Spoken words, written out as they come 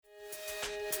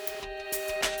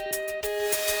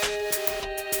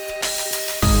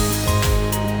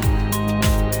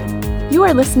You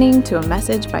are listening to a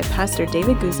message by Pastor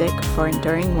David Guzik for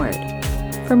Enduring Word.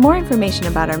 For more information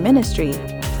about our ministry,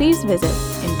 please visit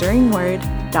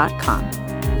enduringword.com.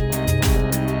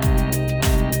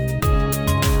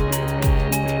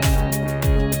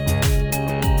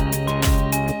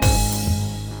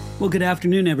 Well, good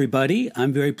afternoon, everybody.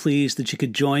 I'm very pleased that you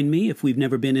could join me. If we've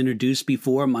never been introduced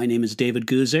before, my name is David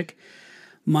Guzik.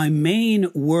 My main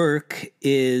work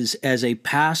is as a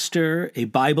pastor, a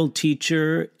Bible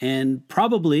teacher, and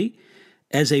probably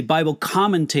as a Bible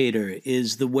commentator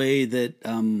is the way that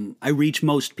I reach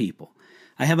most people.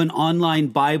 I have an online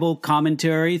Bible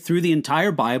commentary through the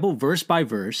entire Bible, verse by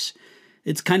verse.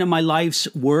 It's kind of my life's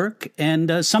work,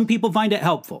 and some people find it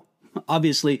helpful.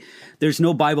 Obviously, there's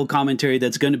no Bible commentary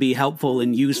that's going to be helpful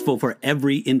and useful for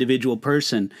every individual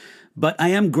person. But I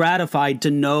am gratified to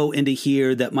know and to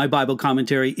hear that my Bible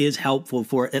commentary is helpful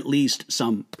for at least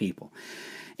some people.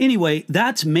 Anyway,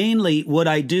 that's mainly what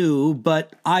I do,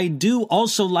 but I do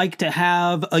also like to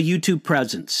have a YouTube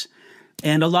presence.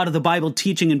 And a lot of the Bible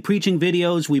teaching and preaching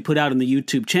videos we put out on the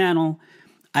YouTube channel.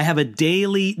 I have a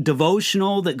daily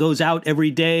devotional that goes out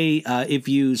every day. If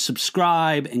you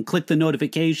subscribe and click the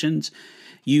notifications,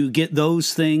 you get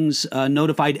those things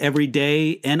notified every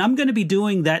day. And I'm going to be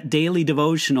doing that daily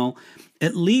devotional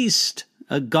at least,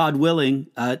 God willing,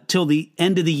 till the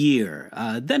end of the year.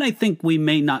 Then I think we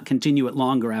may not continue it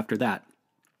longer after that.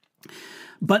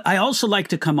 But I also like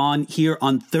to come on here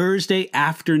on Thursday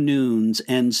afternoons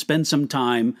and spend some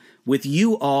time with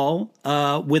you all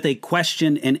with a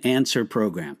question and answer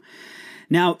program.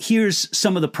 Now, here's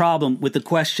some of the problem with the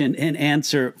question and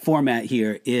answer format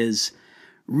here is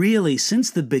really,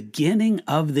 since the beginning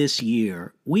of this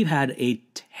year, we've had a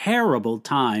terrible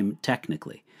time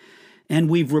technically. And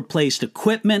we've replaced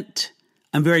equipment.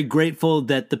 I'm very grateful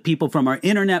that the people from our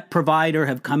internet provider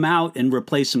have come out and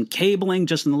replaced some cabling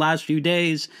just in the last few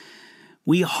days.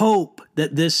 We hope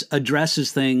that this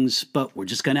addresses things, but we're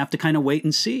just going to have to kind of wait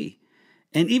and see.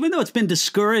 And even though it's been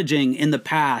discouraging in the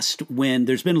past when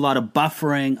there's been a lot of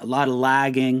buffering, a lot of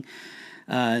lagging,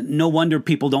 no wonder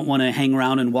people don't want to hang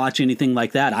around and watch anything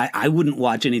like that. I wouldn't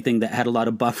watch anything that had a lot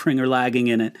of buffering or lagging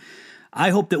in it.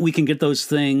 I hope that we can get those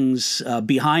things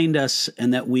behind us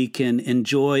and that we can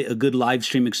enjoy a good live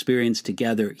stream experience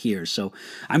together here. So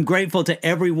I'm grateful to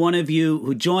every one of you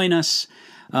who join us.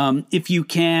 If you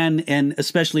can, and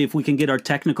especially if we can get our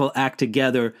technical act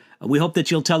together, we hope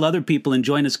that you'll tell other people and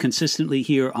join us consistently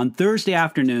here on Thursday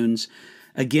afternoons.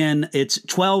 Again, it's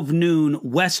 12 noon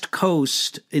West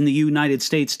Coast in the United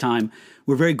States time.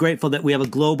 We're very grateful that we have a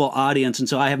global audience, and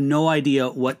so I have no idea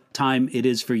what time it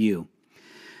is for you.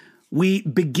 We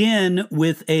begin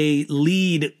with a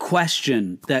lead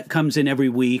question that comes in every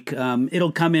week.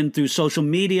 It'll come in through social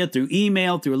media, through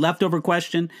email, through a leftover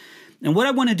question. And what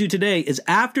I want to do today is,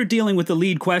 after dealing with the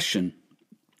lead question,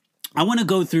 I want to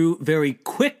go through very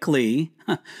quickly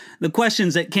the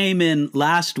questions that came in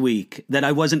last week that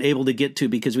I wasn't able to get to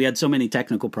because we had so many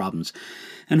technical problems,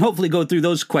 and hopefully go through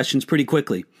those questions pretty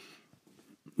quickly.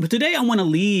 But today I want to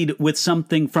lead with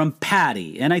something from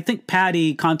Patty, and I think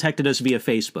Patty contacted us via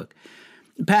Facebook.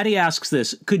 Patty asks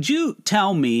this: could you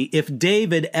tell me if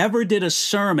David ever did a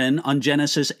sermon on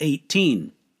Genesis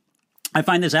 18? I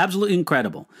find this absolutely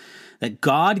incredible, that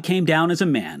God came down as a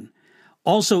man.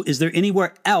 Also, is there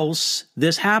anywhere else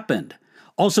this happened?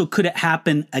 Also, could it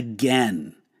happen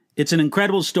again? It's an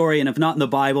incredible story, and if not in the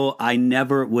Bible, I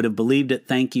never would have believed it.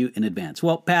 Thank you in advance.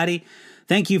 Well, Patty,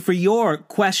 thank you for your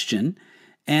question.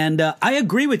 And I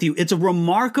agree with you. It's a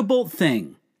remarkable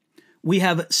thing. We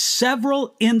have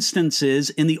several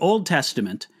instances in the Old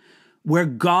Testament where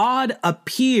God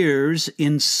appears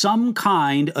in some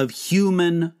kind of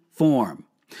human form.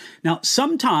 Now,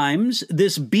 sometimes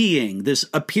this being, this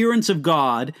appearance of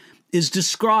God, is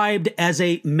described as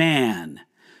a man,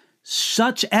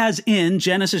 such as in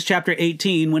Genesis chapter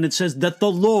 18, when it says that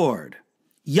the Lord,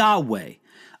 Yahweh,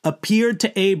 appeared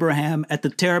to Abraham at the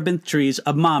terebinth trees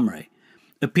of Mamre,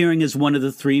 appearing as one of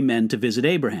the three men to visit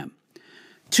Abraham.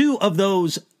 Two of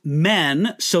those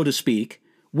men, so to speak,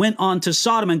 went on to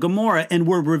Sodom and Gomorrah and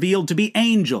were revealed to be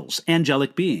angels,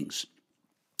 angelic beings.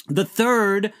 The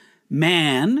third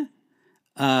man,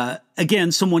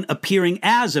 again, someone appearing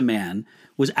as a man,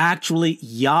 was actually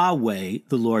Yahweh,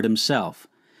 the Lord himself.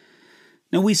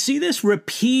 Now, we see this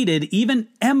repeated, even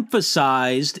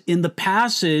emphasized in the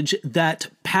passage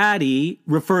that Patty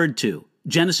referred to,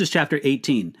 Genesis chapter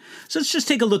 18. So let's just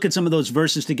take a look at some of those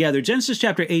verses together. Genesis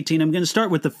chapter 18, I'm going to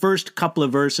start with the first couple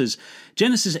of verses.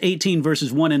 Genesis 18,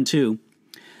 verses 1 and 2.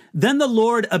 Then the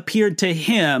Lord appeared to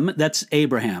him, that's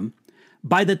Abraham,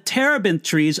 by the terebinth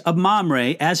trees of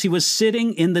Mamre, as he was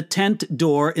sitting in the tent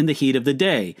door in the heat of the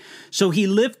day. So he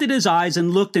lifted his eyes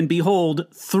and looked, and behold,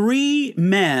 3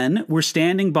 men were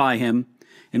standing by him.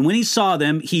 And when he saw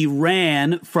them, he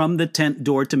ran from the tent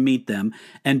door to meet them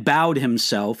and bowed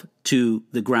himself to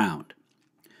the ground.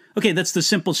 Okay, that's the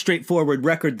simple, straightforward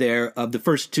record there of the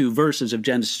first 2 verses of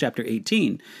Genesis chapter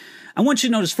 18. I want you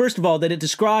to notice, first of all, that it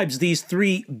describes these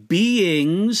 3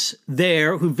 beings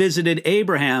there who visited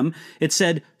Abraham. It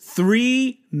said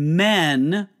 3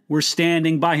 men were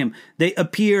standing by him. They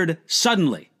appeared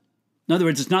suddenly. In other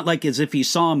words, it's not like as if he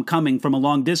saw him coming from a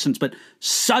long distance, but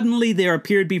suddenly there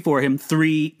appeared before him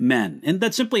 3 men. And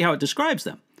that's simply how it describes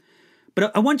them.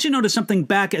 But I want you to notice something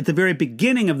back at the very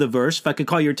beginning of the verse, if I could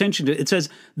call your attention to it. It says,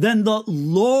 then the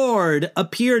Lord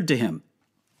appeared to him.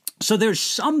 So there's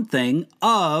something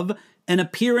of an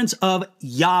appearance of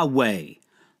Yahweh,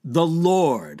 the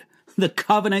Lord, the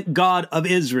covenant God of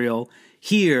Israel,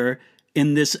 here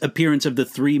in this appearance of the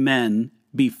 3 men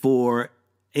before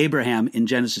Abraham in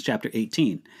Genesis chapter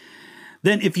 18.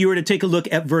 Then if you were to take a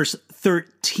look at verse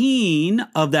 13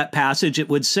 of that passage, it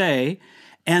would say,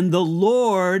 and the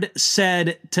Lord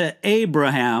said to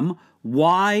Abraham,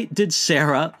 why did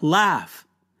Sarah laugh?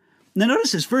 Now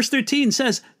notice this, verse 13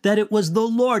 says that it was the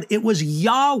Lord, it was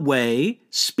Yahweh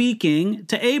speaking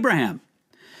to Abraham.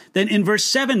 Then in verse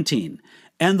 17,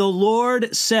 and the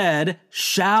Lord said,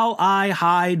 shall I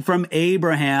hide from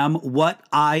Abraham what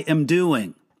I am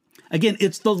doing? Again,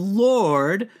 it's the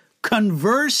Lord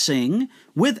conversing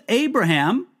with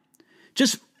Abraham,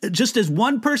 just as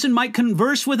one person might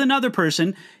converse with another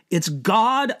person, it's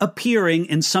God appearing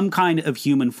in some kind of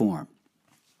human form.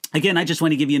 Again, I just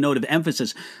want to give you a note of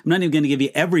emphasis. I'm not even going to give you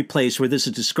every place where this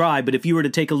is described, but if you were to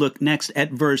take a look next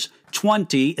at verse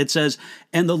 20, it says,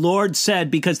 and the Lord said,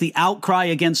 because the outcry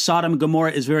against Sodom and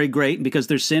Gomorrah is very great, and because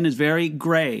their sin is very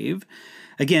grave,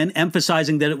 again,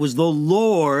 emphasizing that it was the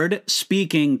Lord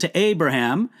speaking to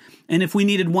Abraham. And if we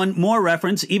needed one more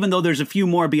reference, even though there's a few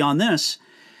more beyond this,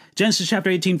 Genesis chapter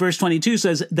 18, verse 22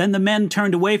 says, then the men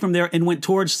turned away from there and went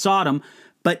towards Sodom,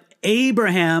 but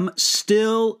Abraham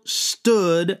still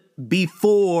stood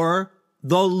before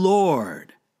the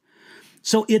Lord.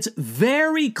 So it's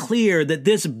very clear that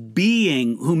this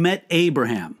being who met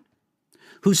Abraham,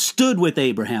 who stood with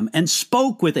Abraham and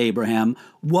spoke with Abraham,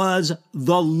 was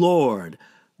the Lord,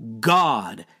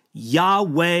 God,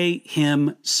 Yahweh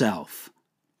himself.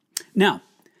 Now,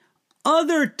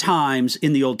 other times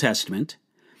in the Old Testament,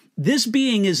 this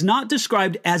being is not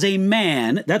described as a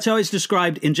man. That's how he's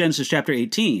described in Genesis chapter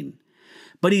 18.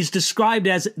 But he's described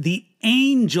as the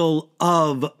angel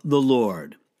of the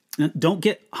Lord. Now, don't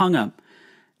get hung up.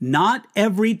 Not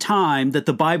every time that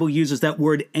the Bible uses that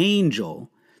word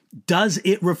angel does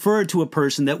it refer to a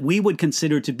person that we would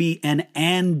consider to be an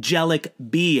angelic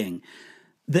being.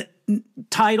 The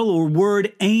title or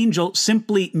word angel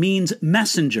simply means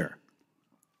messenger.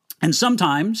 And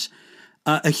sometimes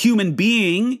a human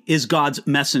being is God's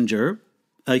messenger.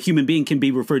 A human being can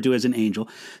be referred to as an angel.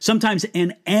 Sometimes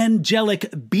an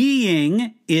angelic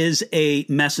being is a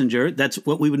messenger. That's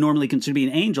what we would normally consider to be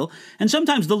an angel. And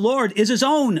sometimes the Lord is his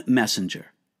own messenger.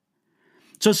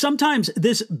 So sometimes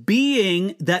this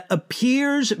being that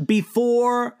appears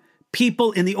before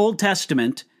people in the Old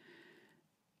Testament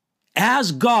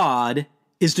as God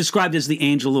is described as the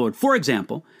angel Lord. For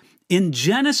example, in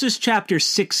Genesis chapter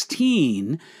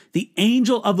 16, the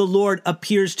angel of the Lord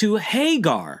appears to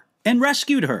Hagar and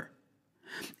rescued her.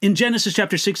 In Genesis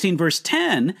chapter 16, verse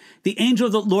 10, the angel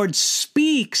of the Lord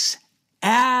speaks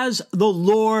as the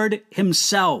Lord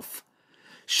himself,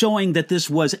 showing that this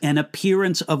was an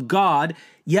appearance of God,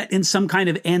 yet in some kind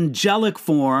of angelic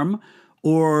form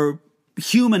or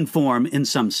human form in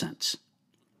some sense.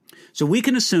 So we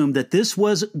can assume that this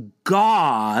was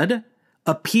God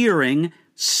appearing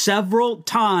several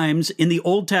times in the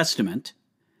Old Testament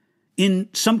in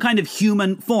some kind of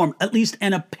human form, at least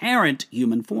an apparent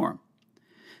human form.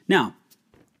 Now,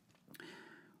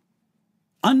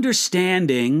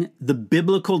 understanding the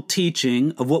biblical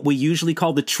teaching of what we usually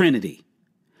call the Trinity,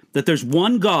 that there's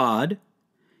one God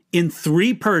in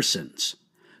 3 persons,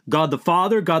 God the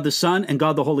Father, God the Son, and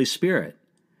God the Holy Spirit,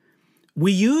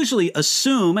 we usually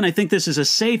assume, and I think this is a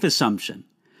safe assumption,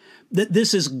 that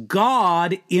this is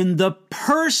God in the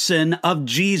person of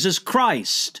Jesus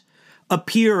Christ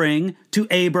appearing to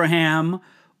Abraham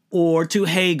or to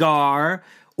Hagar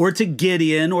or to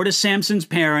Gideon or to Samson's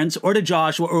parents or to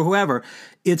Joshua or whoever.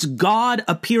 It's God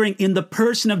appearing in the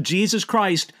person of Jesus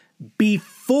Christ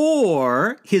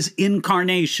before his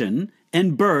incarnation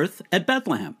and birth at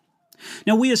Bethlehem.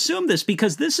 Now, we assume this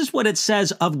because this is what it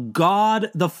says of God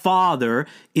the Father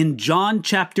in John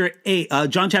chapter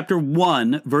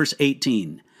 1, verse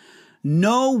 18.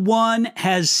 No one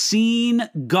has seen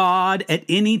God at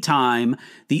any time.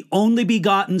 The only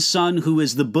begotten Son, who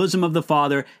is the bosom of the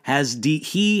Father,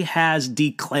 he has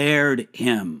declared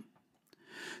him.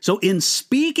 So in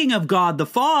speaking of God the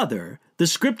Father, the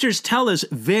scriptures tell us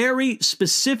very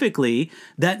specifically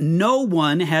that no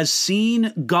one has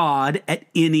seen God at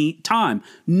any time.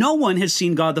 No one has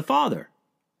seen God the Father.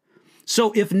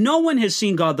 So if no one has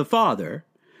seen God the Father,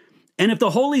 and if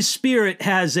the Holy Spirit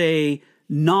has a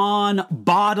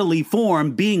non-bodily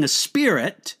form, being a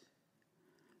spirit,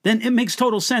 then it makes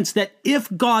total sense that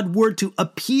if God were to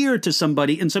appear to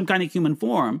somebody in some kind of human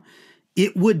form,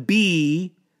 it would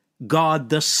be God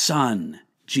the Son,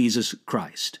 Jesus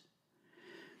Christ.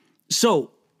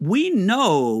 So we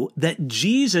know that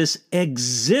Jesus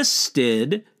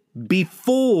existed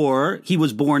before he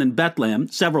was born in Bethlehem.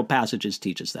 Several passages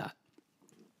teach us that.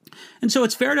 And so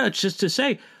it's fair to just to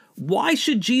say, why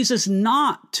should Jesus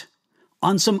not,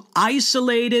 on some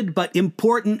isolated but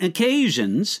important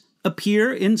occasions,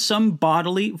 appear in some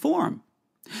bodily form?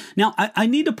 Now, I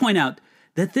need to point out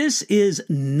that this is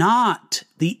not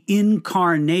the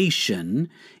incarnation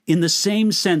in the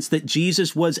same sense that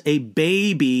Jesus was a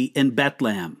baby in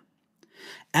Bethlehem.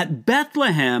 At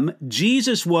Bethlehem,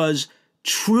 Jesus was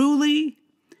truly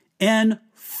and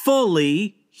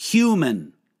fully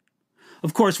human.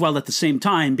 Of course, while at the same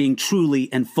time being truly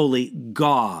and fully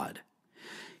God.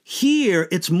 Here,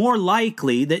 it's more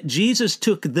likely that Jesus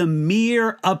took the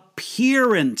mere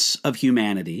appearance of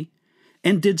humanity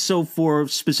and did so for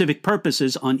specific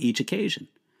purposes on each occasion.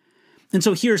 And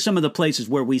so here are some of the places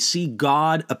where we see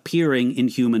God appearing in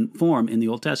human form in the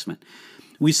Old Testament.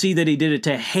 We see that he did it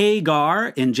to Hagar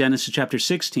in Genesis chapter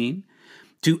 16,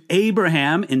 to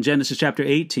Abraham in Genesis chapter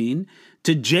 18,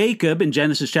 to Jacob in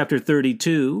Genesis chapter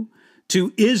 32,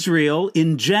 to Israel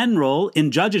in general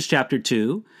in Judges chapter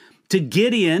 2, to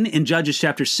Gideon in Judges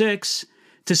chapter 6,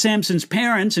 to Samson's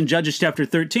parents in Judges chapter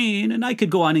 13, and I could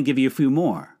go on and give you a few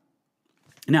more.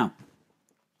 Now,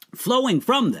 flowing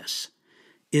from this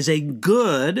is a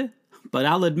good, but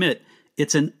I'll admit,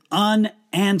 it's an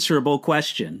unanswerable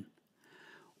question.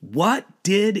 What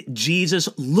did Jesus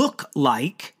look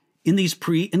like in these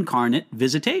pre-incarnate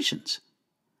visitations?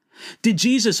 Did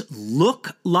Jesus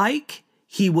look like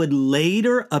he would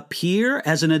later appear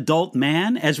as an adult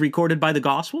man as recorded by the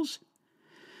Gospels?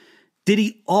 Did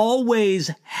he always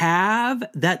have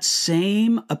that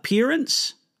same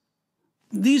appearance?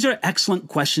 These are excellent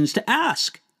questions to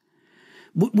ask.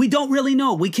 We don't really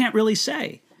know. We can't really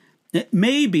say.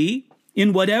 Maybe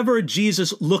in whatever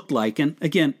Jesus looked like, and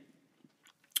again,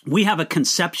 we have a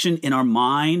conception in our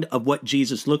mind of what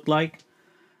Jesus looked like.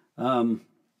 I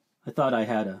thought I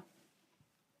had a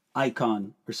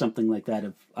icon or something like that,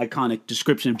 of iconic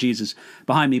description of Jesus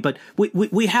behind me. But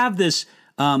we have this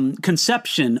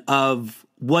conception of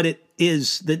what it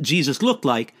is that Jesus looked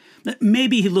like.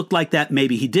 Maybe he looked like that,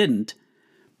 maybe he didn't.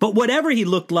 But whatever he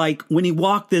looked like when he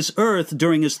walked this earth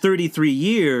during his 33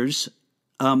 years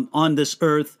on this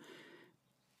earth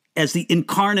as the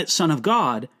incarnate Son of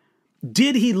God,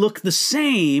 did he look the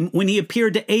same when he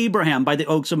appeared to Abraham by the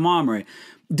oaks of Mamre?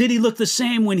 Did he look the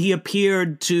same when he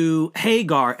appeared to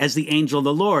Hagar as the angel of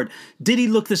the Lord? Did he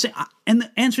look the same? And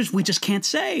the answer is we just can't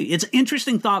say. It's an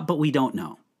interesting thought, but we don't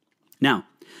know. Now,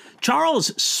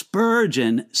 Charles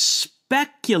Spurgeon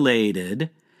speculated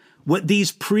what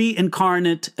these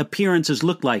pre-incarnate appearances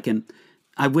look like. And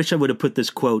I wish I would have put this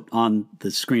quote on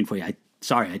the screen for you.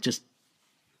 I just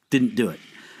didn't do it.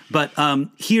 But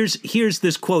here's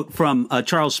this quote from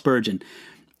Charles Spurgeon.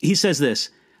 He says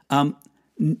this,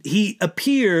 he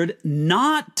appeared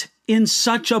not in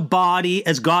such a body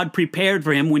as God prepared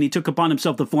for him when he took upon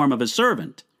himself the form of a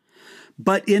servant,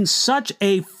 but in such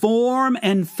a form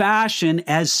and fashion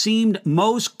as seemed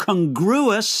most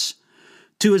congruous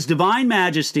to his divine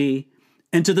majesty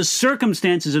and to the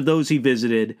circumstances of those he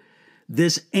visited,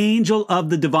 this angel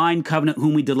of the divine covenant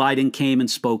whom we delight in came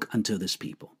and spoke unto this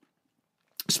people.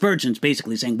 Spurgeon's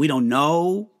basically saying we don't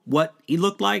know what he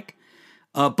looked like,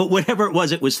 but whatever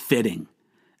it was fitting.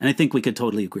 And I think we could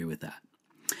totally agree with that.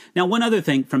 Now, one other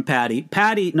thing from Patty.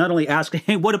 Patty not only asked,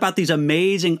 hey, what about these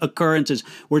amazing occurrences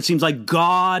where it seems like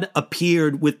God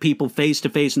appeared with people face to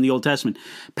face in the Old Testament?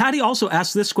 Patty also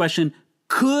asked this question,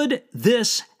 could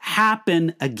this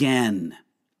happen again?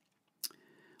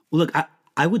 Well, look,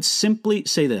 I would simply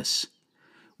say this.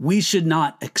 We should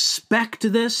not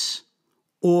expect this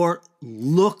or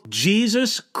look.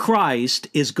 Jesus Christ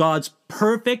is God's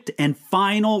perfect and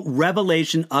final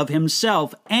revelation of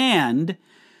himself, and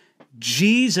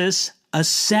Jesus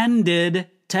ascended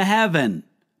to heaven.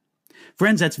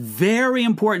 Friends, that's very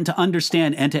important to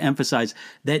understand and to emphasize,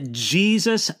 that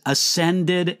Jesus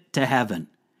ascended to heaven.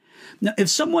 Now, if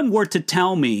someone were to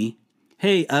tell me,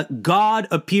 hey, God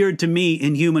appeared to me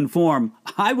in human form,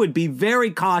 I would be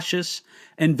very cautious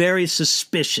and very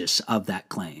suspicious of that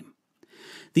claim.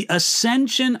 The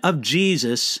ascension of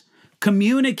Jesus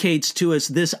communicates to us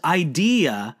this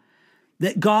idea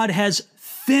that God has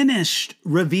finished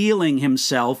revealing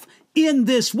himself in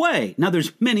this way. Now,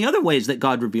 there's many other ways that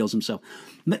God reveals himself.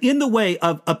 In the way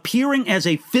of appearing as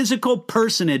a physical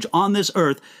personage on this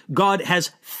earth, God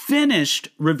has finished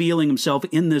revealing himself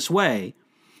in this way.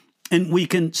 And we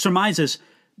can surmise this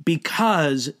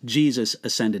because Jesus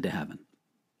ascended to heaven.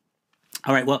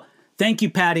 All right, well, thank you,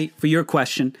 Patty, for your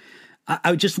question.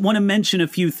 I just want to mention a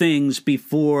few things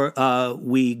before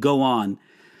we go on.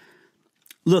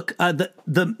 Look,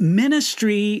 the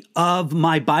ministry of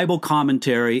my Bible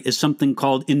commentary is something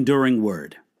called Enduring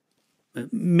Word.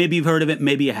 Maybe you've heard of it,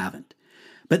 maybe you haven't.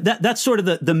 But that's sort of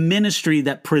the ministry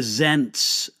that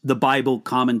presents the Bible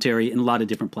commentary in a lot of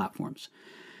different platforms.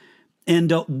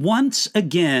 And once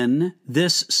again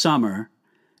this summer,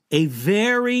 a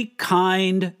very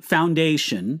kind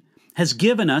foundation has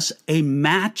given us a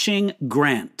matching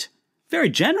grant, very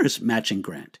generous matching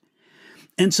grant.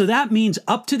 And so that means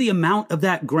up to the amount of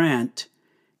that grant,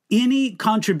 any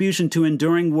contribution to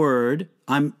Enduring Word,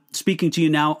 I'm speaking to you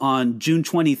now on June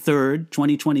 23rd,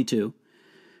 2022.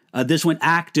 This went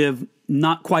active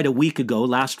not quite a week ago,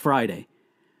 last Friday.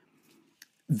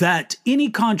 That any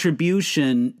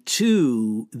contribution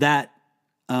to that,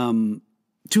 to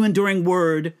Enduring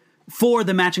Word for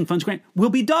the Matching Funds Grant will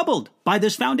be doubled by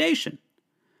this foundation.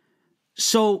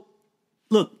 So,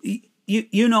 look,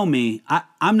 you know me.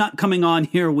 I'm not coming on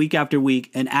here week after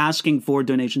week and asking for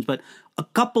donations, but a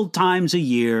couple times a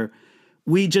year,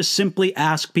 we just simply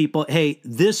ask people, hey,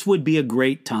 this would be a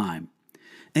great time.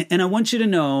 And I want you to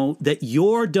know that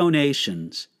your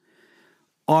donations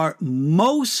are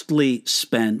mostly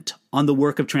spent on the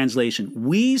work of translation.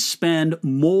 We spend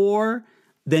more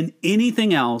than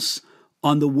anything else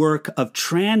on the work of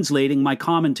translating my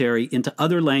commentary into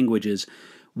other languages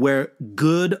where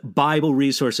good Bible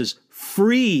resources,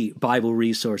 free Bible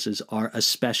resources, are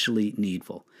especially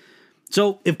needful.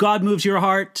 So if God moves your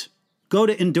heart, go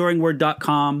to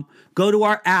enduringword.com, go to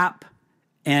our app,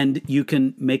 and you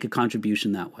can make a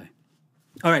contribution that way.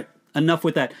 All right, enough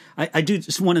with that. I do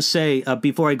just want to say,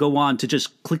 before I go on to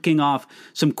just clicking off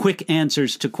some quick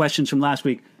answers to questions from last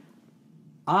week,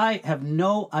 I have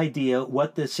no idea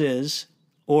what this is,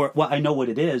 or, well, I know what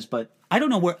it is, but I don't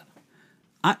know where.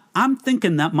 I'm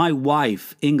thinking that my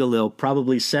wife, Ingalil,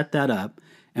 probably set that up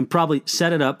and probably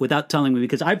set it up without telling me,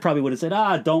 because I probably would have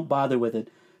said, don't bother with it.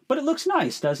 But it looks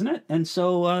nice, doesn't it? And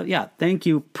so, thank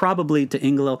you probably to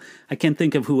Ingalil. I can't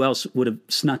think of who else would have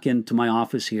snuck into my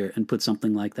office here and put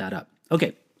something like that up.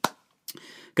 Okay,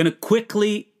 going to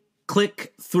quickly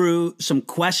click through some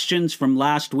questions from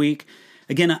last week.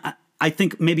 Again, I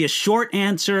think maybe a short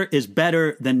answer is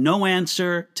better than no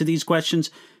answer to these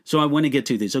questions. So I want to get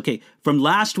to these. Okay, from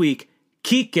last week,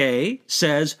 Kike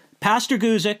says, Pastor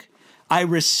Guzik, I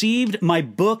received my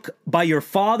book by your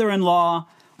father-in-law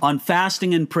on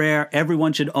fasting and prayer.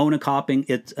 Everyone should own a copy.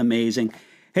 It's amazing.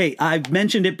 Hey, I've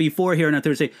mentioned it before here on a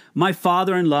Thursday. My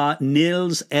father-in-law,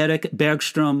 Nils Erik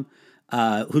Bergström,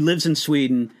 who lives in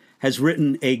Sweden, has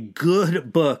written a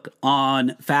good book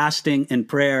on fasting and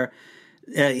prayer.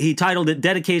 He titled it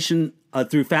Dedication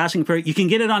Through Fasting and Prayer. You can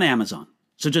get it on Amazon.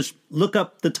 So just look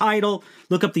up the title,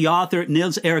 look up the author,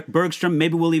 Nils Erik Bergström.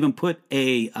 Maybe we'll even put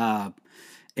a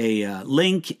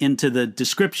link into the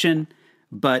description.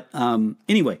 But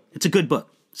anyway, it's a good book.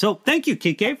 So thank you,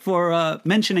 Kike, for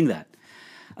mentioning that.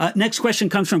 Next question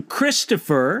comes from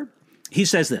Christopher. He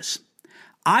says this: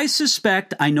 I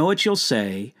suspect I know what you'll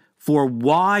say for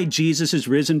why Jesus'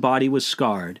 risen body was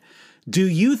scarred. Do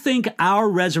you think our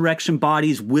resurrection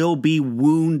bodies will be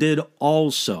wounded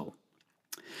also?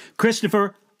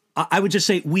 Christopher, I would just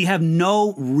say we have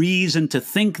no reason to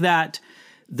think that.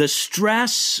 The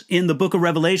stress in the book of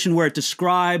Revelation, where it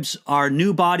describes our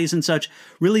new bodies and such,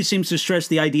 really seems to stress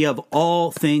the idea of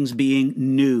all things being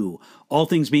new, all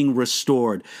things being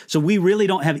restored. So we really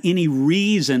don't have any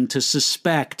reason to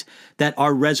suspect that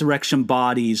our resurrection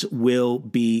bodies will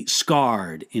be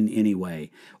scarred in any way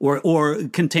or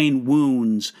contain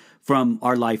wounds from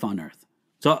our life on earth.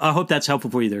 So I hope that's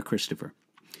helpful for you there, Christopher.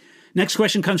 Next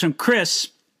question comes from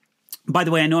Chris. By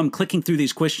the way, I know I'm clicking through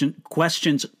these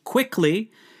questions quickly.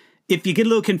 If you get a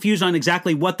little confused on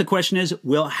exactly what the question is,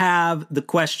 we'll have the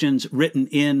questions written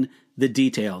in the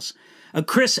details.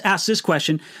 Chris asks this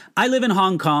question. I live in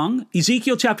Hong Kong.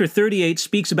 Ezekiel chapter 38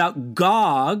 speaks about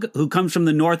Gog, who comes from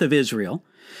the north of Israel.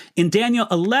 In Daniel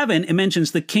 11, it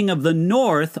mentions the king of the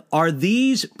north. Are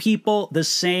these people the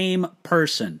same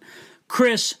person?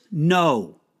 Chris,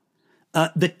 no.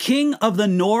 The king of the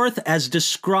north, as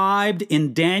described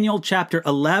in Daniel chapter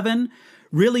 11,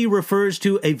 really refers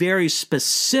to a very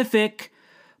specific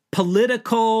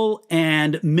political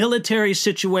and military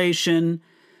situation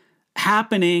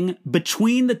happening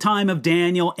between the time of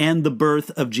Daniel and the birth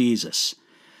of Jesus.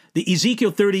 The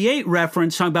Ezekiel 38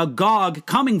 reference talking about Gog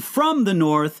coming from the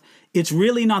north, it's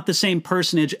really not the same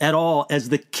personage at all as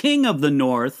the king of the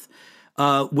north,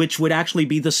 which would actually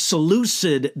be the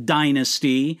Seleucid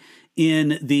dynasty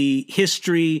in the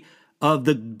history of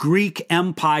the Greek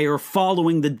Empire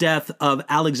following the death of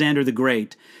Alexander the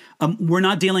Great. We're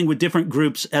not dealing with different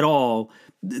groups at all.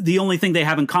 The only thing they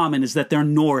have in common is that they're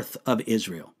north of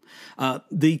Israel.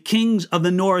 The kings of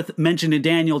the north mentioned in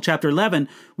Daniel chapter 11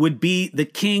 would be the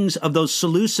kings of those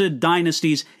Seleucid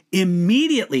dynasties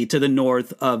immediately to the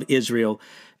north of Israel.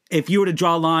 If you were to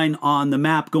draw a line on the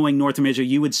map going north from Israel,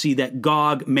 you would see that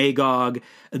Gog, Magog,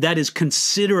 that is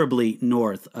considerably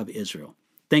north of Israel.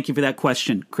 Thank you for that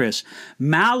question, Chris.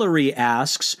 Mallory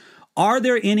asks, are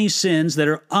there any sins that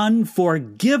are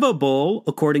unforgivable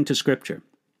according to Scripture?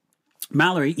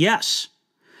 Mallory, yes.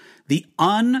 The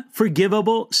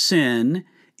unforgivable sin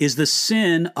is the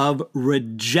sin of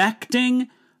rejecting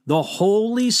the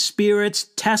Holy Spirit's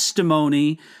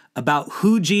testimony about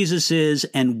who Jesus is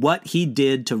and what he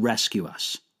did to rescue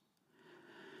us.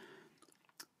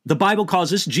 The Bible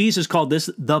calls this, Jesus called this,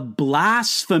 the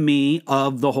blasphemy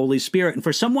of the Holy Spirit. And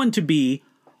for someone to be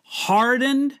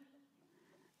hardened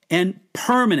and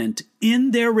permanent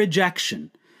in their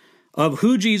rejection of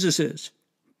who Jesus is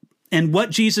and what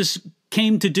Jesus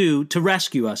came to do to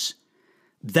rescue us,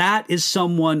 that is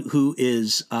someone who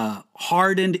is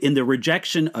hardened in the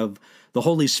rejection of the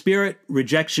Holy Spirit,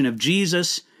 rejection of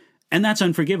Jesus, and that's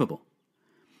unforgivable.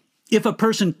 If a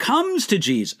person comes to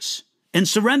Jesus and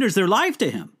surrenders their life to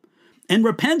him and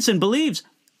repents and believes,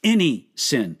 any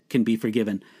sin can be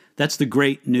forgiven. That's the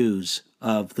great news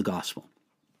of the gospel.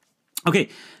 Okay,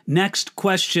 next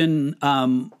question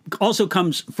also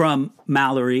comes from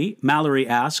Mallory. Mallory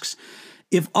asks,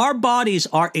 if our bodies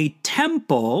are a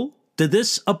temple, does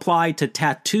this apply to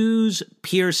tattoos,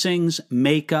 piercings,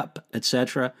 makeup,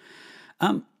 etc.?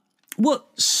 Well,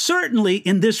 certainly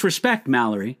in this respect,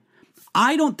 Mallory,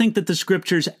 I don't think that the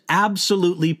scriptures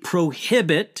absolutely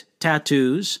prohibit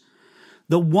tattoos.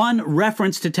 The one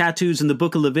reference to tattoos in the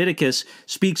book of Leviticus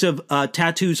speaks of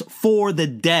tattoos for the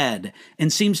dead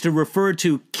and seems to refer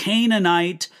to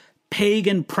Canaanite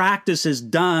pagan practices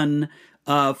done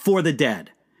for the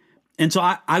dead. And so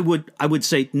I would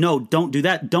say, no, don't do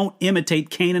that. Don't imitate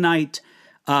Canaanite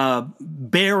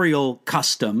burial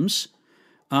customs.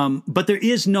 But there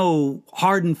is no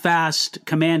hard and fast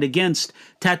command against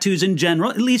tattoos in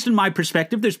general, at least in my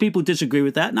perspective. There's people who disagree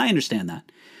with that, and I understand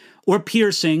that. Or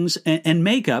piercings and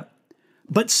makeup.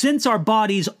 But since our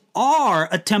bodies are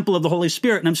a temple of the Holy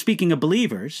Spirit, and I'm speaking of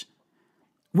believers,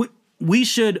 we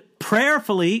should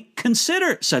prayerfully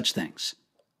consider such things.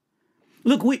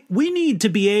 Look, we need to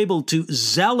be able to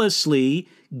zealously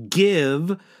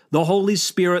give the Holy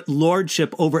Spirit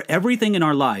lordship over everything in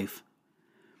our life.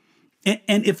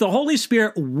 And if the Holy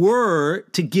Spirit were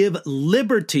to give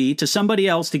liberty to somebody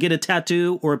else to get a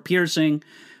tattoo or a piercing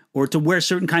or to wear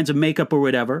certain kinds of makeup or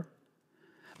whatever,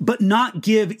 but not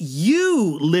give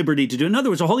you liberty to do it. In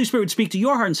other words, the Holy Spirit would speak to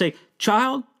your heart and say,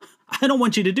 child, I don't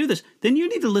want you to do this. Then you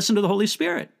need to listen to the Holy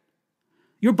Spirit.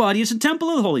 Your body is a temple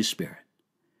of the Holy Spirit.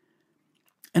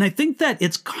 And I think that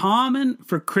it's common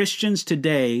for Christians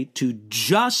today to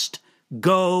just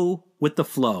go with the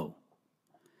flow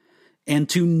and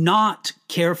to not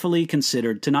carefully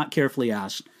consider, to not carefully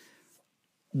ask,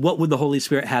 what would the Holy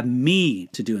Spirit have me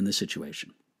to do in this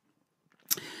situation?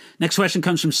 Next question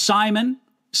comes from Simon.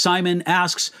 Simon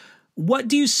asks, what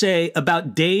do you say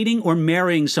about dating or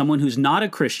marrying someone who's not a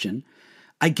Christian?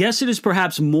 I guess it is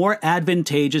perhaps more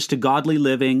advantageous to godly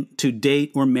living to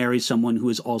date or marry someone who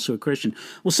is also a Christian.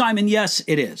 Well, Simon, yes,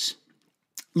 it is.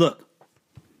 Look,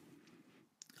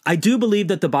 I do believe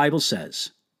that the Bible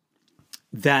says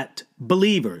that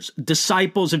believers,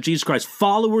 disciples of Jesus Christ,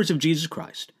 followers of Jesus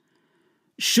Christ,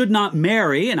 should not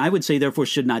marry, and I would say therefore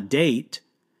should not date,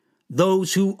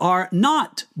 those who are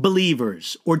not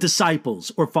believers or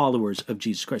disciples or followers of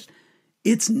Jesus Christ.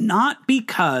 It's not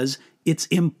because it's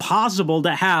impossible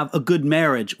to have a good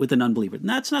marriage with an unbeliever. And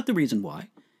that's not the reason why.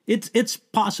 It's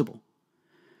possible.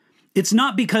 It's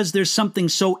not because there's something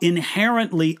so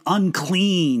inherently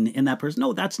unclean in that person.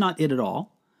 No, that's not it at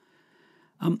all.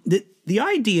 The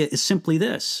idea is simply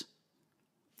this.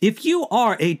 If you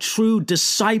are a true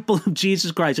disciple of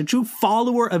Jesus Christ, a true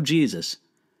follower of Jesus,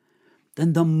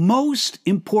 then the most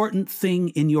important thing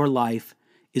in your life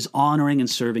is honoring and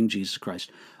serving Jesus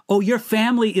Christ. Oh, your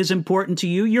family is important to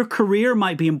you. Your career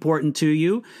might be important to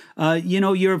you.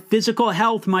 Your physical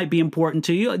health might be important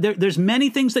to you. There's many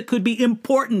things that could be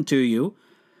important to you.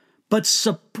 But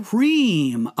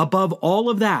supreme above all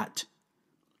of that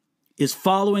is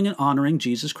following and honoring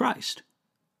Jesus Christ.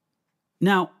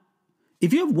 Now,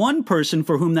 if you have one person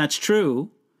for whom that's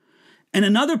true, and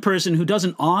another person who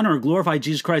doesn't honor or glorify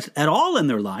Jesus Christ at all in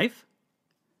their life,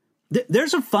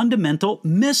 there's a fundamental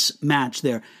mismatch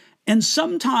there. And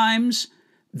sometimes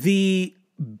the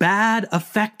bad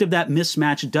effect of that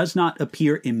mismatch does not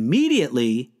appear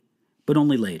immediately, but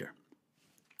only later.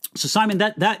 So Simon,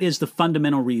 that is the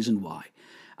fundamental reason why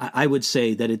I would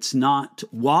say that it's not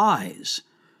wise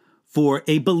for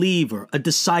a believer, a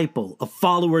disciple, a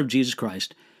follower of Jesus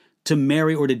Christ to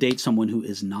marry or to date someone who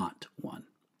is not one.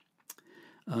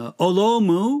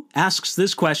 Olomu asks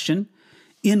this question: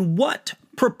 in what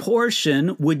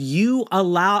proportion would you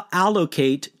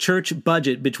allocate church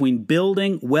budget between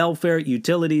building, welfare,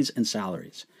 utilities, and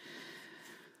salaries?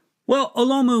 Well,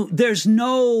 Olomu, there's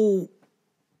no,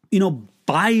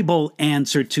 Bible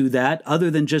answer to that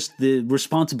other than just the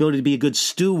responsibility to be a good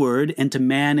steward and to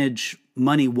manage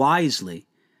money wisely.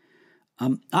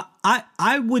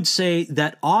 I would say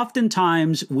that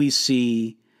oftentimes we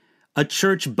see a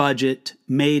church budget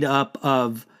made up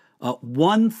of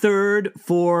 1/3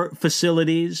 for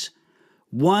facilities,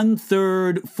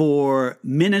 1/3 for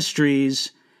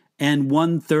ministries, and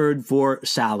 1/3 for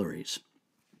salaries.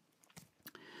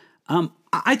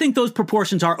 I think those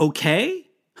proportions are okay.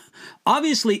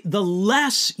 Obviously, the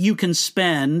less you can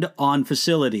spend on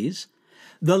facilities,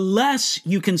 the less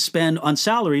you can spend on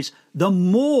salaries, the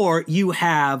more you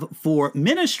have for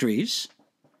ministries,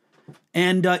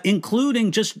 and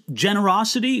including just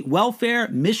generosity, welfare,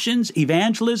 missions,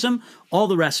 evangelism, all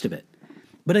the rest of it.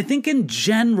 But I think in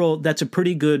general, that's a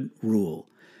pretty good rule.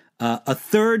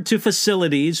 1/3 to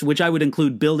facilities, which I would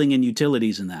include building and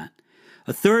utilities in that.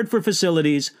 1/3 for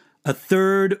facilities,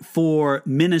 1/3 for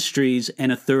ministries,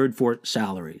 and 1/3 for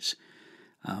salaries.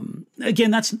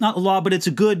 Again, that's not a law, but it's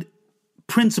a good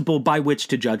principle by which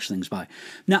to judge things by.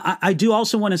 Now, I do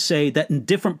also want to say that in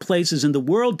different places in the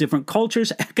world, different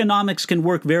cultures, economics can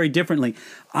work very differently.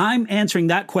 I'm answering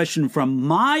that question from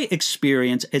my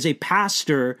experience as a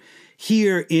pastor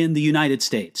here in the United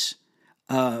States.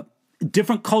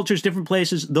 Different cultures, different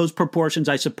places, those proportions,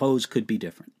 I suppose, could be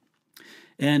different.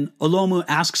 And Olomu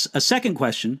asks a second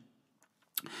question.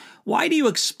 Why do you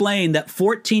explain that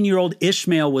 14-year-old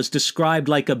Ishmael was described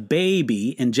like a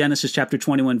baby in Genesis chapter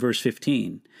 21, verse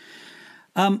 15?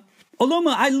 Olomu,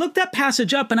 I looked that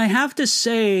passage up, and I have to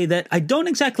say that I don't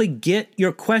exactly get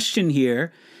your question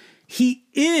here. He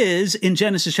is, in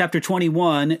Genesis chapter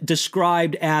 21,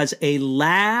 described as a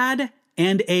lad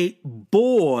and a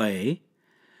boy,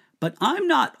 but I'm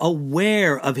not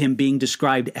aware of him being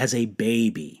described as a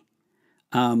baby.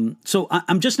 So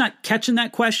I'm just not catching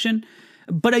that question.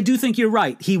 But I do think you're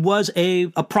right. He was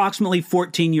a approximately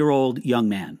 14-year-old young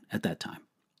man at that time.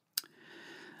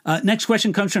 Next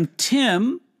question comes from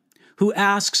Tim, who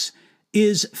asks,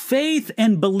 is faith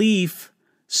and belief,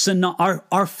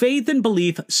 are faith and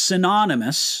belief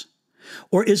synonymous,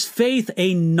 or is faith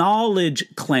a knowledge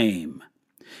claim?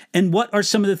 And what are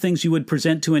some of the things you would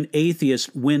present to an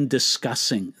atheist when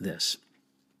discussing this?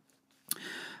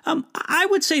 I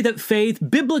would say that faith,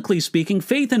 biblically speaking,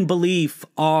 faith and belief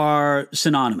are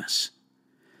synonymous.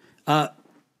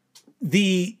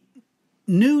 The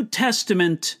New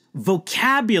Testament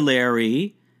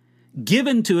vocabulary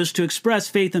given to us to express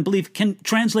faith and belief can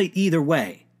translate either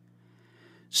way.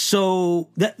 So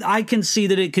that I can see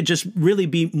that it could just really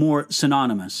be more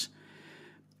synonymous.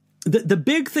 The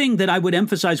big thing that I would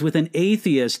emphasize with an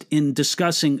atheist in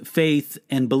discussing faith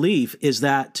and belief is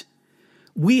that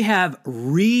we have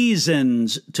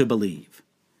reasons to believe.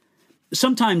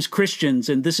 Sometimes Christians,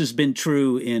 and this has been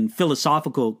true in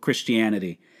philosophical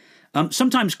Christianity,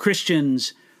 sometimes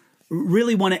Christians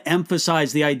really want to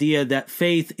emphasize the idea that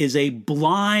faith is a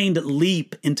blind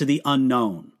leap into the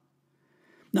unknown.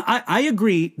 Now, I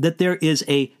agree that there is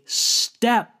a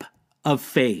step of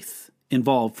faith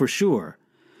involved for sure,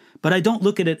 but I don't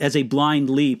look at it as a blind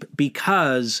leap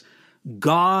because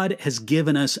God has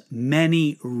given us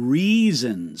many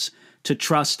reasons to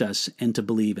trust us and to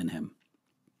believe in him.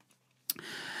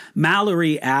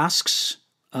 Mallory asks,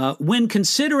 when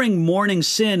considering morning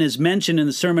sin as mentioned in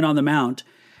the Sermon on the Mount,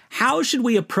 how should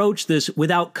we approach this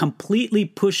without completely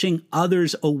pushing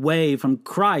others away from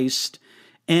Christ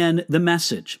and the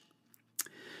message.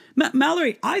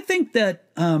 Mallory, I think that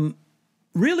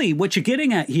really what you're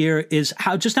getting at here is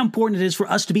how important it is for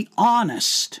us to be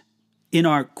honest in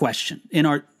our question, in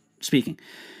our speaking.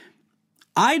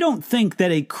 I don't think that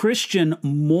a Christian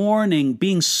mourning,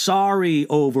 being sorry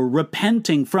over,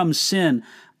 repenting from sin,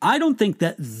 I don't think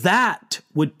that that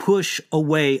would push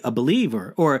away a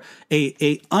believer or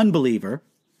a unbeliever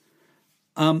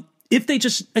if they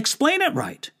just explain it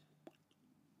right.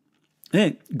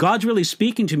 Hey, God's really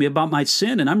speaking to me about my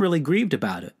sin, and I'm really grieved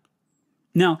about it.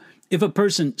 Now, if a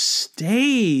person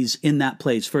stays in that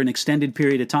place for an extended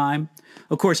period of time,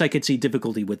 of course, I could see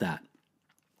difficulty with that.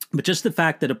 But just the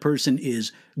fact that a person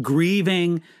is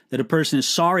grieving, that a person is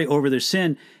sorry over their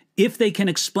sin, if they can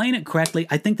explain it correctly,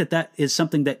 I think that that is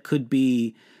something that could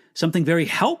be something very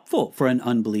helpful for an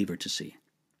unbeliever to see.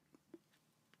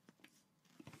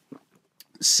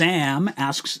 Sam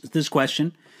asks this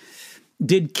question: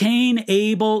 did Cain,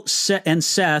 Abel, and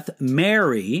Seth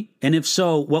marry? And if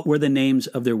so, what were the names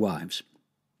of their wives?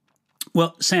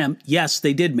 Well, Sam, yes,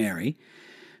 they did marry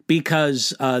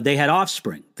because they had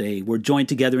offspring. They were joined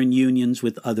together in unions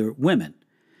with other women.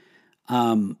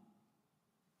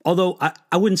 Although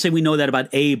I wouldn't say we know that about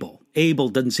Abel. Abel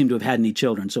doesn't seem to have had any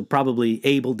children, so probably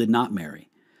Abel did not marry.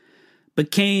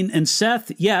 But Cain and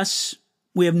Seth, yes,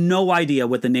 we have no idea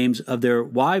what the names of their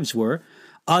wives were,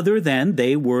 other than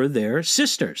they were their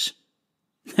sisters.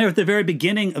 They're at the very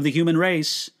beginning of the human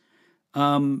race.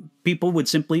 People would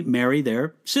simply marry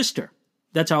their sister.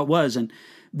 That's how it was. And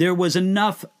there was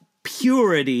enough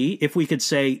purity, if we could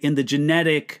say, in the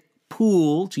genetic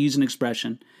pool, to use an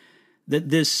expression, that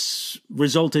this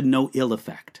resulted in no ill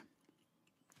effect.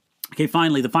 Okay,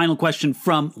 finally, the final question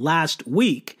from last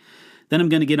week. Then I'm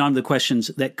going to get on to the questions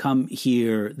that come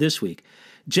here this week.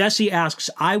 Jesse asks,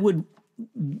 I would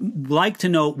like to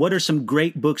know what are some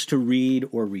great books to read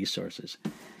or resources.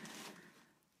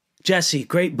 Jesse,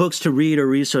 great books to read or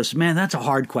resources. Man, that's a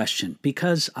hard question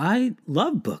because I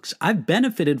love books. I've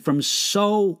benefited from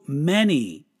so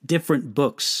many different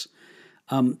books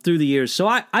through the years. So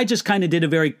I just kind of did a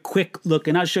very quick look,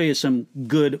 and I'll show you some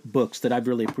good books that I've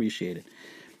really appreciated.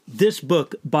 This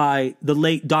book by the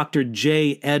late Dr.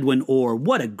 J. Edwin Orr.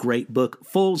 What a great book,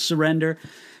 Full Surrender.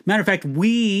 Matter of fact,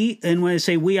 we, and when I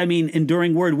say we, I mean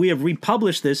Enduring Word, we have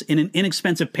republished this in an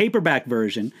inexpensive paperback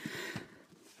version.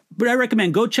 But I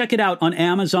recommend go check it out on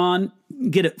Amazon.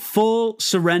 Get it, Full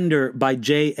Surrender by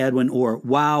J. Edwin Orr.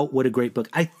 Wow, what a great book.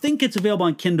 I think it's available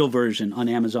on Kindle version on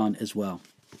Amazon as well.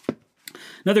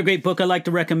 Another great book I like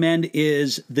to recommend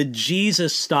is The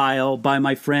Jesus Style by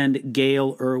my friend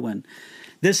Gail Irwin.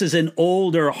 This is an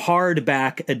older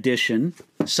hardback edition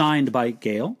signed by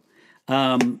Gail.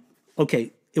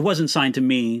 Okay, it wasn't signed to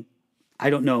me.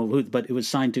 I don't know who, but it was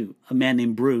signed to a man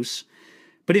named Bruce.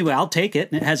 But anyway, I'll take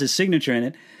it, and it has his signature in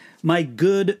it. My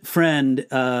good friend,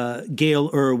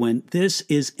 Gail Irwin, this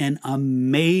is an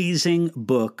amazing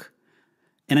book,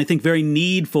 and I think very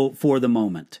needful for the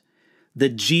moment. The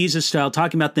Jesus Style,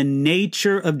 talking about the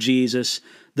nature of Jesus,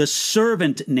 the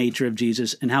servant nature of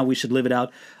Jesus, and how we should live it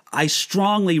out. I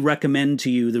strongly recommend to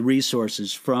you the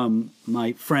resources from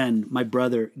my friend, my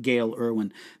brother, Gail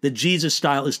Irwin. The Jesus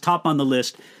Style is top on the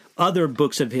list. Other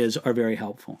books of his are very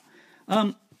helpful.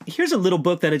 Here's a little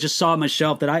book that I just saw on my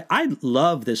shelf that I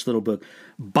love this little book.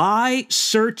 By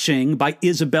Searching by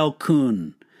Isabel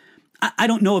Kuhn. I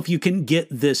don't know if you can get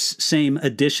this same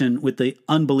edition with the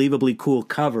unbelievably cool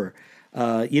cover.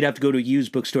 You'd have to go to a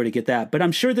used bookstore to get that. But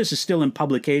I'm sure this is still in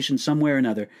publication somewhere or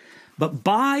another. But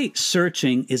By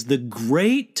Searching is the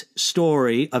great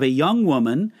story of a young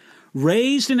woman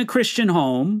raised in a Christian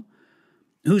home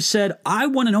who said, I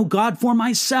want to know God for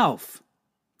myself.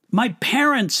 My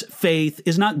parents' faith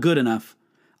is not good enough.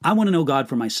 I want to know God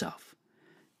for myself.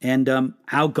 And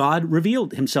how God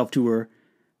revealed himself to her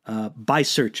by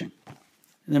searching.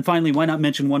 And then finally, why not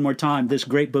mention one more time this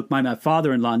great book by my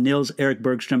father-in-law, Nils Erik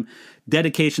Bergstrom,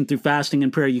 Dedication Through Fasting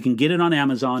and Prayer. You can get it on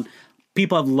Amazon.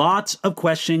 People have lots of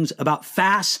questions about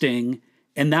fasting,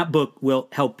 and that book will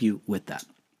help you with that.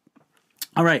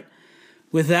 All right.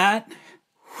 With that,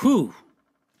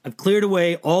 I've cleared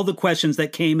away all the questions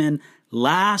that came in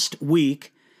last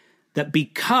week that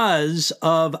because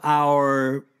of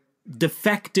our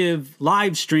defective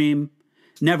live stream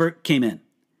never came in.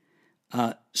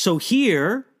 So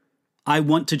here, I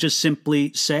want to just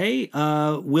simply say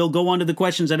we'll go on to the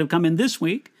questions that have come in this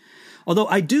week. Although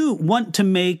I do want to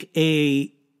make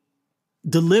a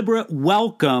deliberate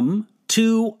welcome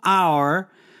to our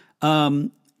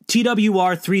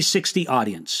TWR 360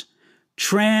 audience.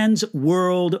 Trans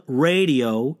World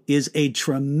Radio is a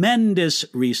tremendous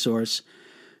resource.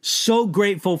 So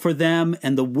grateful for them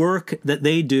and the work that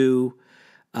they do.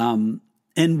 And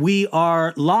we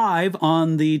are live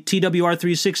on the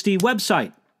TWR360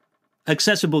 website,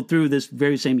 accessible through this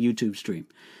very same YouTube stream.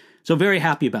 So very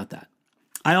happy about that.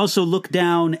 I also look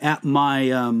down at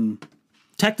my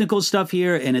technical stuff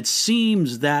here, and it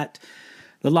seems that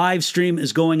the live stream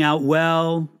is going out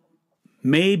well.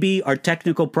 Maybe our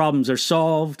technical problems are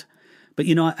solved. But,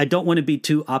 I don't want to be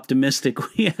too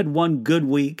optimistic. We had one good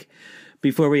week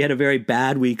before we had a very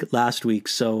bad week last week.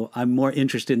 So I'm more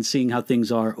interested in seeing how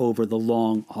things are over the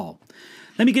long haul.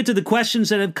 Let me get to the questions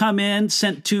that have come in,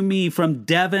 sent to me from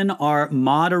Devin, our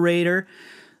moderator.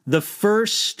 The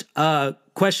first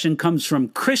question comes from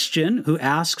Christian, who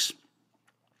asks,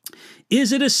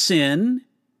 is it a sin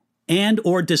and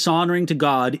or dishonoring to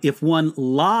God if one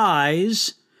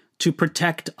lies to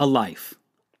protect a life?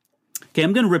 Okay,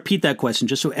 I'm going to repeat that question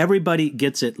just so everybody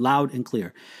gets it loud and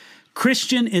clear.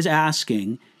 Christian is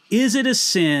asking, is it a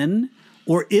sin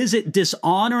or is it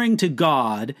dishonoring to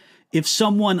God if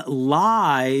someone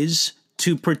lies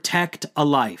to protect a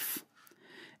life?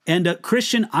 And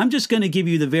Christian, I'm just going to give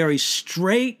you the very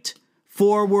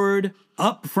straightforward,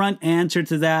 upfront answer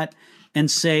to that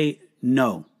and say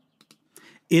no.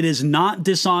 It is not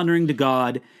dishonoring to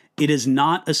God. It is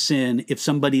not a sin if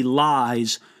somebody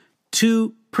lies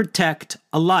to protect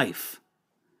a life.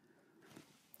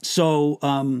 So,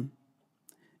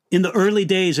 in the early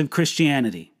days of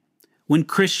Christianity, when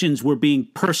Christians were being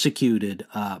persecuted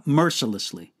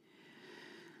mercilessly,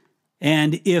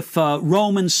 and if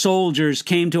Roman soldiers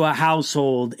came to a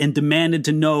household and demanded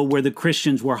to know where the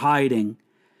Christians were hiding,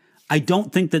 I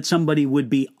don't think that somebody would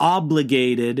be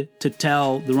obligated to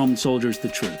tell the Roman soldiers the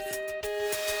truth.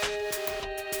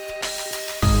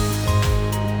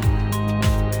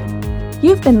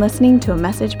 You've been listening to a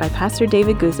message by Pastor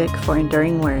David Guzik for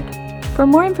Enduring Word. For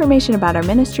more information about our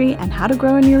ministry and how to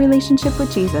grow in your relationship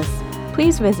with Jesus,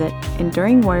 please visit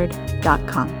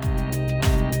enduringword.com.